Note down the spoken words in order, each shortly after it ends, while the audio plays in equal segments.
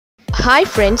Hi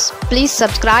friends, please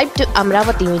subscribe to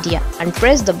Amaravathi Media and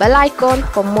press the bell icon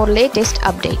for more latest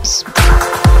updates.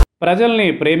 ప్రజల్ని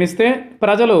ప్రేమిస్తే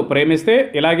ప్రజలు ప్రేమిస్తే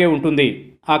ఇలాగే ఉంటుంది.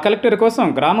 ఆ collector కోసం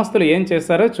గ్రామస్తులు ఏం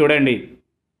చేస్తారో చూడండి.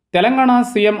 తెలంగాణ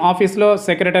సీఎం ఆఫీస్లో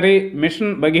secretary,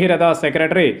 machine Bhagiratha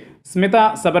secretary Smita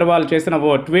Sabharwal చేసిన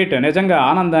ఓ ట్వీట్ నిజంగా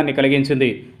ఆనందాన్ని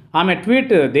కలిగించింది. ఆమె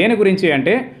ట్వీట్ దేని గురించి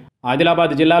అంటే,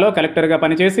 ఆదిలాబాద్ జిల్లాలో కలెక్టర్గా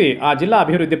పనిచేసి ఆ జిల్లా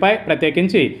అభివృద్ధిపై,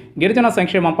 ప్రత్యేకించి గిరిజన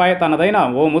సంక్షేమంపై తనదైన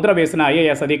ఓ ముద్ర వేసిన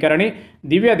ఐఏఎస్ అధికారిణి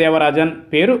దివ్య దేవరాజన్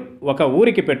పేరు ఒక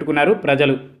ఊరికి పెట్టుకున్నారు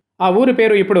ప్రజలు. ఆ ఊరి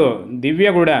పేరు ఇప్పుడు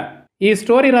దివ్యగూడ. ఈ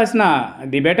స్టోరీ రాసిన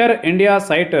ది బెటర్ ఇండియా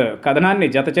సైట్ కథనాన్ని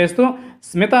జత చేస్తూ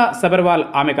స్మితా సబర్వాల్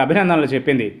ఆమెకు అభినందనలు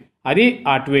చెప్పింది. అది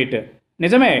ఆ ట్వీట్.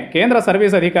 నిజమే, కేంద్ర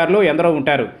సర్వీస్ అధికారులు ఎందరో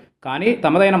ఉంటారు. కానీ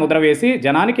తమదైన ముద్ర వేసి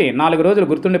జనానికి 4 రోజులు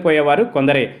గుర్తుండిపోయేవారు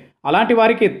కొందరే. అలాంటి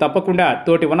వారికి తప్పకుండా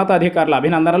తోటి ఉన్నతాధికారుల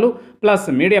అభినందనలు ప్లస్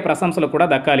మీడియా ప్రశంసలు కూడా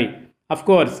దక్కాలి.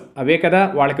 అఫ్కోర్స్ అవే కదా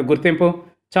వాళ్ళకి గుర్తింపు.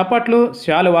 చప్పట్లు,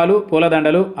 శాలువాలు,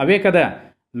 పూలదండలు అవే కదా.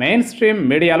 మెయిన్ స్ట్రీమ్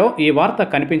మీడియాలో ఈ వార్త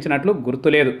కనిపించినట్లు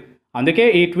గుర్తులేదు. అందుకే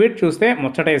ఈ ట్వీట్ చూస్తే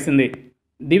ముచ్చటేసింది.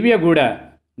 దివ్యగూడ.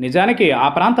 నిజానికి ఆ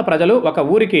ప్రాంత ప్రజలు ఒక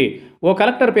ఊరికి ఓ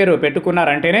కలెక్టర్ పేరు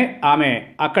పెట్టుకున్నారంటేనే ఆమె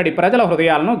అక్కడి ప్రజల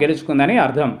హృదయాలను గెలుచుకుందని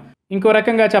అర్థం. ఇంకో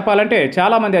రకంగా చెప్పాలంటే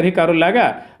చాలామంది అధికారుల్లాగా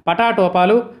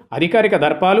పటాటోపాలు, అధికారిక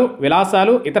దర్పాలు,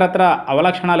 విలాసాలు, ఇతరత్ర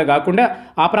అవలక్షణాలు కాకుండా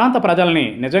ఆ ప్రాంత ప్రజల్ని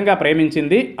నిజంగా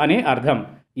ప్రేమించింది అని అర్థం.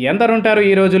 ఎందరుంటారు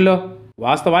ఈ రోజుల్లో?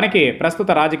 వాస్తవానికి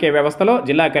ప్రస్తుత రాజకీయ వ్యవస్థలో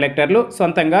జిల్లా కలెక్టర్లు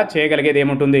సొంతంగా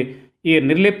చేయగలిగేదేముంటుంది? ఈ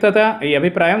నిర్లిప్తత, ఈ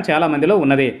అభిప్రాయం చాలామందిలో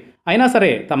ఉన్నది. అయినా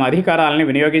సరే తమ అధికారాలని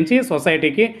వినియోగించి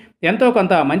సొసైటీకి ఎంతో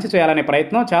కొంత మంచి చేయాలనే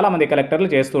ప్రయత్నం చాలామంది కలెక్టర్లు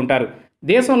చేస్తూ ఉంటారు.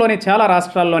 దేశంలోని చాలా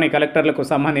రాష్ట్రాల్లోని కలెక్టర్లకు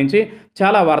సంబంధించి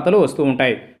చాలా వార్తలు వస్తూ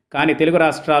ఉంటాయి. కానీ తెలుగు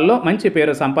రాష్ట్రాల్లో మంచి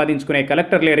పేరు సంపాదించుకునే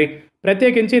కలెక్టర్లేరి?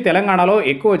 ప్రత్యేకించి తెలంగాణలో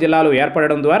ఎక్కువ జిల్లాలు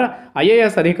ఏర్పడడం ద్వారా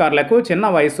ఐఏఎస్ అధికారులకు చిన్న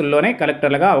వయసుల్లోనే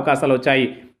కలెక్టర్లుగా అవకాశాలు వచ్చాయి.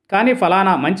 కానీ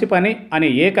ఫలానా మంచి పని అని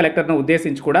ఏ కలెక్టర్ను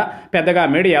ఉద్దేశించి కూడా పెద్దగా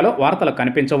మీడియాలో వార్తలు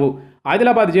కనిపించవు.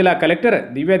 ఆదిలాబాద్ జిల్లా కలెక్టర్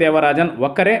దివ్య దేవరాజన్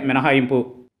ఒక్కరే మినహాయింపు.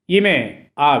 ఈమె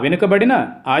ఆ వెనుకబడిన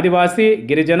ఆదివాసీ,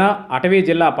 గిరిజన, అటవీ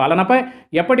జిల్లా పాలనపై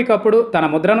ఎప్పటికప్పుడు తన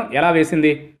ముద్రను ఎలా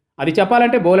వేసింది? అది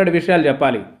చెప్పాలంటే బోలెడు విషయాలు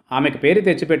చెప్పాలి. ఆమెకు పేరు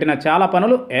తెచ్చిపెట్టిన చాలా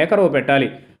పనులు ఏకరవు పెట్టాలి.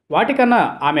 వాటికన్నా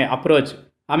ఆమె అప్రోచ్,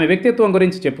 ఆమె వ్యక్తిత్వం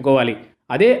గురించి చెప్పుకోవాలి.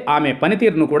 అదే ఆమె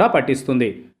పనితీరును కూడా పట్టిస్తుంది.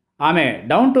 ఆమె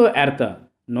down to earth,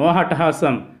 no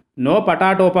హట్టహాసం, no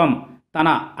పటాటోపం. తన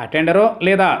అటెండరో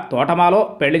లేదా తోటమాలో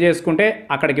పెళ్లి చేసుకుంటే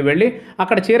అక్కడికి వెళ్ళి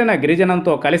అక్కడ చేరిన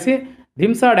గిరిజనంతో కలిసి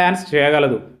ధింసా డ్యాన్స్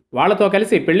చేయగలదు. వాళ్లతో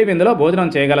కలిసి పెళ్లి విందులో భోజనం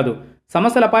చేయగలదు.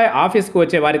 సమస్యలపై ఆఫీస్కు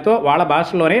వచ్చే వారితో వాళ్ళ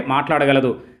భాషలోనే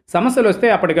మాట్లాడగలదు. సమస్యలు వస్తే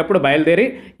అప్పటికప్పుడు బయలుదేరి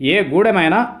ఏ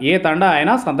గూడెమైనా, ఏ తండా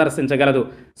అయినా సందర్శించగలదు.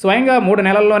 స్వయంగా 3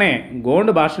 నెలల్లోనే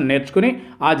గోండు భాషను నేర్చుకుని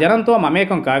ఆ జనంతో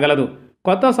మమేకం కాగలదు.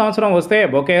 కొత్త సంవత్సరం వస్తే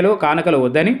బొకేలు, కానుకలు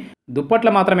వద్దని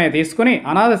దుప్పట్లు మాత్రమే తీసుకుని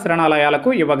అనాథ శరణాలయాలకు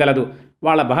ఇవ్వగలదు.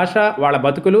 వాళ్ళ భాష, వాళ్ళ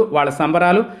బతుకులు, వాళ్ళ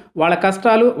సంబరాలు, వాళ్ళ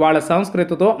కష్టాలు, వాళ్ళ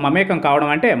సంస్కృతితో మమేకం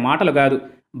కావడం అంటే మాటలు కాదు.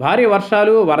 భారీ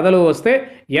వర్షాలు, వరదలు వస్తే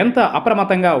ఎంత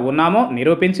అప్రమత్తంగా ఉన్నామో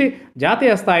నిరూపించి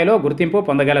జాతీయ స్థాయిలో గుర్తింపు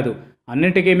పొందగలదు.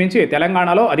 అన్నింటికీ మించి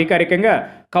తెలంగాణలో అధికారికంగా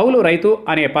కౌలు రైతు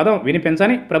అనే పదం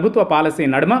వినిపించని ప్రభుత్వ పాలసీ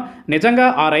నడుమ నిజంగా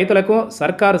ఆ రైతులకు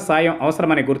సర్కారు సాయం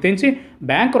అవసరమని గుర్తించి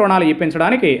బ్యాంకు రుణాలు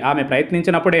ఇప్పించడానికి ఆమె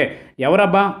ప్రయత్నించినప్పుడే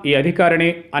ఎవరబ్బా ఈ అధికారిని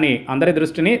అని అందరి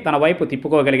దృష్టిని తన వైపు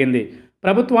తిప్పుకోగలిగింది.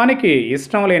 ప్రభుత్వానికి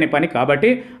ఇష్టం లేని పని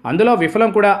కాబట్టి అందులో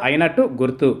విఫలం కూడా అయినట్టు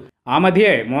గుర్తు. ఆ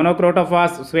మధ్యే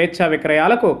మోనోక్రోటోఫాస్ స్వేచ్ఛా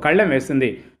విక్రయాలకు కళ్ళెం వేసింది.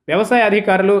 వ్యవసాయ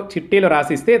అధికారులు చిట్టీలు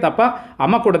రాసిస్తే తప్ప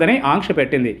అమ్మకూడదని ఆంక్ష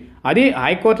పెట్టింది. అది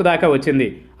హైకోర్టు దాకా వచ్చింది.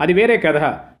 అది వేరే కథ.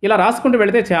 ఇలా రాసుకుంటూ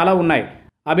వెళితే చాలా ఉన్నాయి.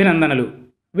 అభినందనలు.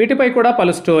 వీటిపై కూడా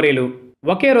పలు స్టోరీలు.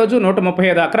 ఒకే రోజు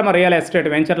 135 అక్రమ రియల్ ఎస్టేట్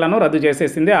వెంచర్లను రద్దు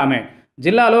చేసేసింది ఆమె.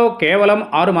 జిల్లాలో కేవలం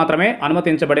 6 మాత్రమే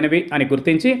అనుమతించబడినవి అని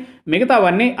గుర్తించి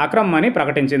మిగతావన్నీ అక్రమమని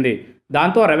ప్రకటించింది.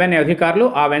 దాంతో రెవెన్యూ అధికారులు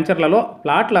ఆ వెంచర్లలో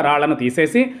ప్లాట్ల రాళ్లను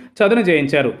తీసేసి చదును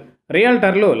చేయించారు.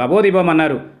 రియల్టర్లు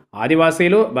లబోదిబోమన్నారు.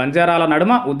 ఆదివాసీలు, బంజారాల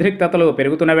నడుమ ఉద్రిక్తతలు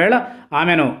పెరుగుతున్న వేళ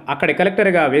ఆమెను అక్కడి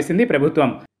కలెక్టర్గా వేసింది ప్రభుత్వం.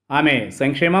 ఆమె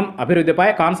సంక్షేమం, అభివృద్ధిపై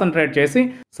కాన్సన్ట్రేట్ చేసి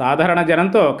సాధారణ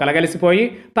జనంతో కలగలిసిపోయి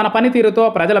తన పనితీరుతో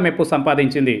ప్రజల మెప్పు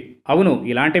సంపాదించింది. అవును,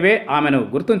 ఇలాంటివే ఆమెను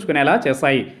గుర్తుంచుకునేలా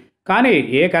చేశాయి. కానీ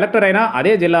ఏ కలెక్టర్ అయినా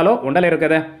అదే జిల్లాలో ఉండలేరు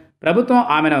కదా. ప్రభుత్వం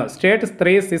ఆమెను స్టేట్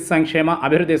స్త్రీ శిశు సంక్షేమ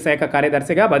అభివృద్ధి శాఖ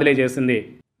కార్యదర్శిగా బదిలీ చేసింది.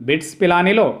 బిట్స్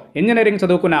పిలానీలో ఇంజనీరింగ్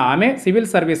చదువుకున్న ఆమె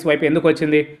సివిల్ సర్వీస్ వైపు ఎందుకు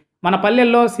వచ్చింది? మన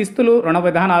పల్లెల్లో శిస్తులు, రుణ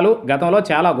విధానాలు గతంలో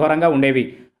చాలా ఘోరంగా ఉండేవి.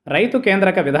 రైతు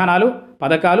కేంద్రక విధానాలు,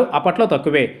 పథకాలు అప్పట్లో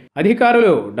తక్కువే.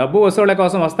 అధికారులు డబ్బు వసూళ్ల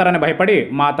కోసం వస్తారని భయపడి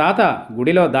మా తాత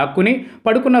గుడిలో దాక్కుని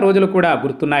పడుకున్న రోజులు కూడా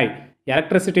గుర్తున్నాయి.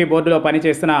 ఎలక్ట్రిసిటీ బోర్డులో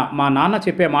పనిచేసిన మా నాన్న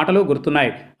చెప్పే మాటలు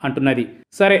గుర్తున్నాయి అంటున్నది.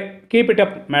 సరే, కీప్ ఇట్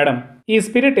అప్ మేడం. ఈ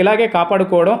స్పిరిట్ ఇలాగే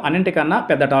కాపాడుకోవడం అన్నింటికన్నా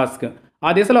పెద్ద టాస్క్.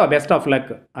 ఆ దిశలో బెస్ట్ ఆఫ్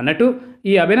లక్ అన్నట్టు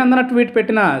ఈ అభినందన ట్వీట్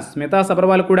పెట్టిన స్మితా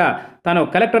సబర్వాల్ కూడా తాను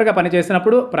కలెక్టర్గా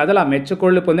పనిచేసినప్పుడు ప్రజల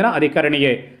మెచ్చుకోళ్లు పొందిన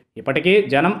అధికారినియే. ఇప్పటికీ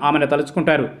జనం ఆమెను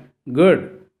తలుచుకుంటారు. గుడ్.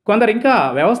 కొందరు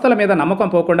ఇంకా వ్యవస్థల మీద నమ్మకం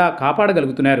పోకుండా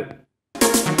కాపాడగలుగుతున్నారు.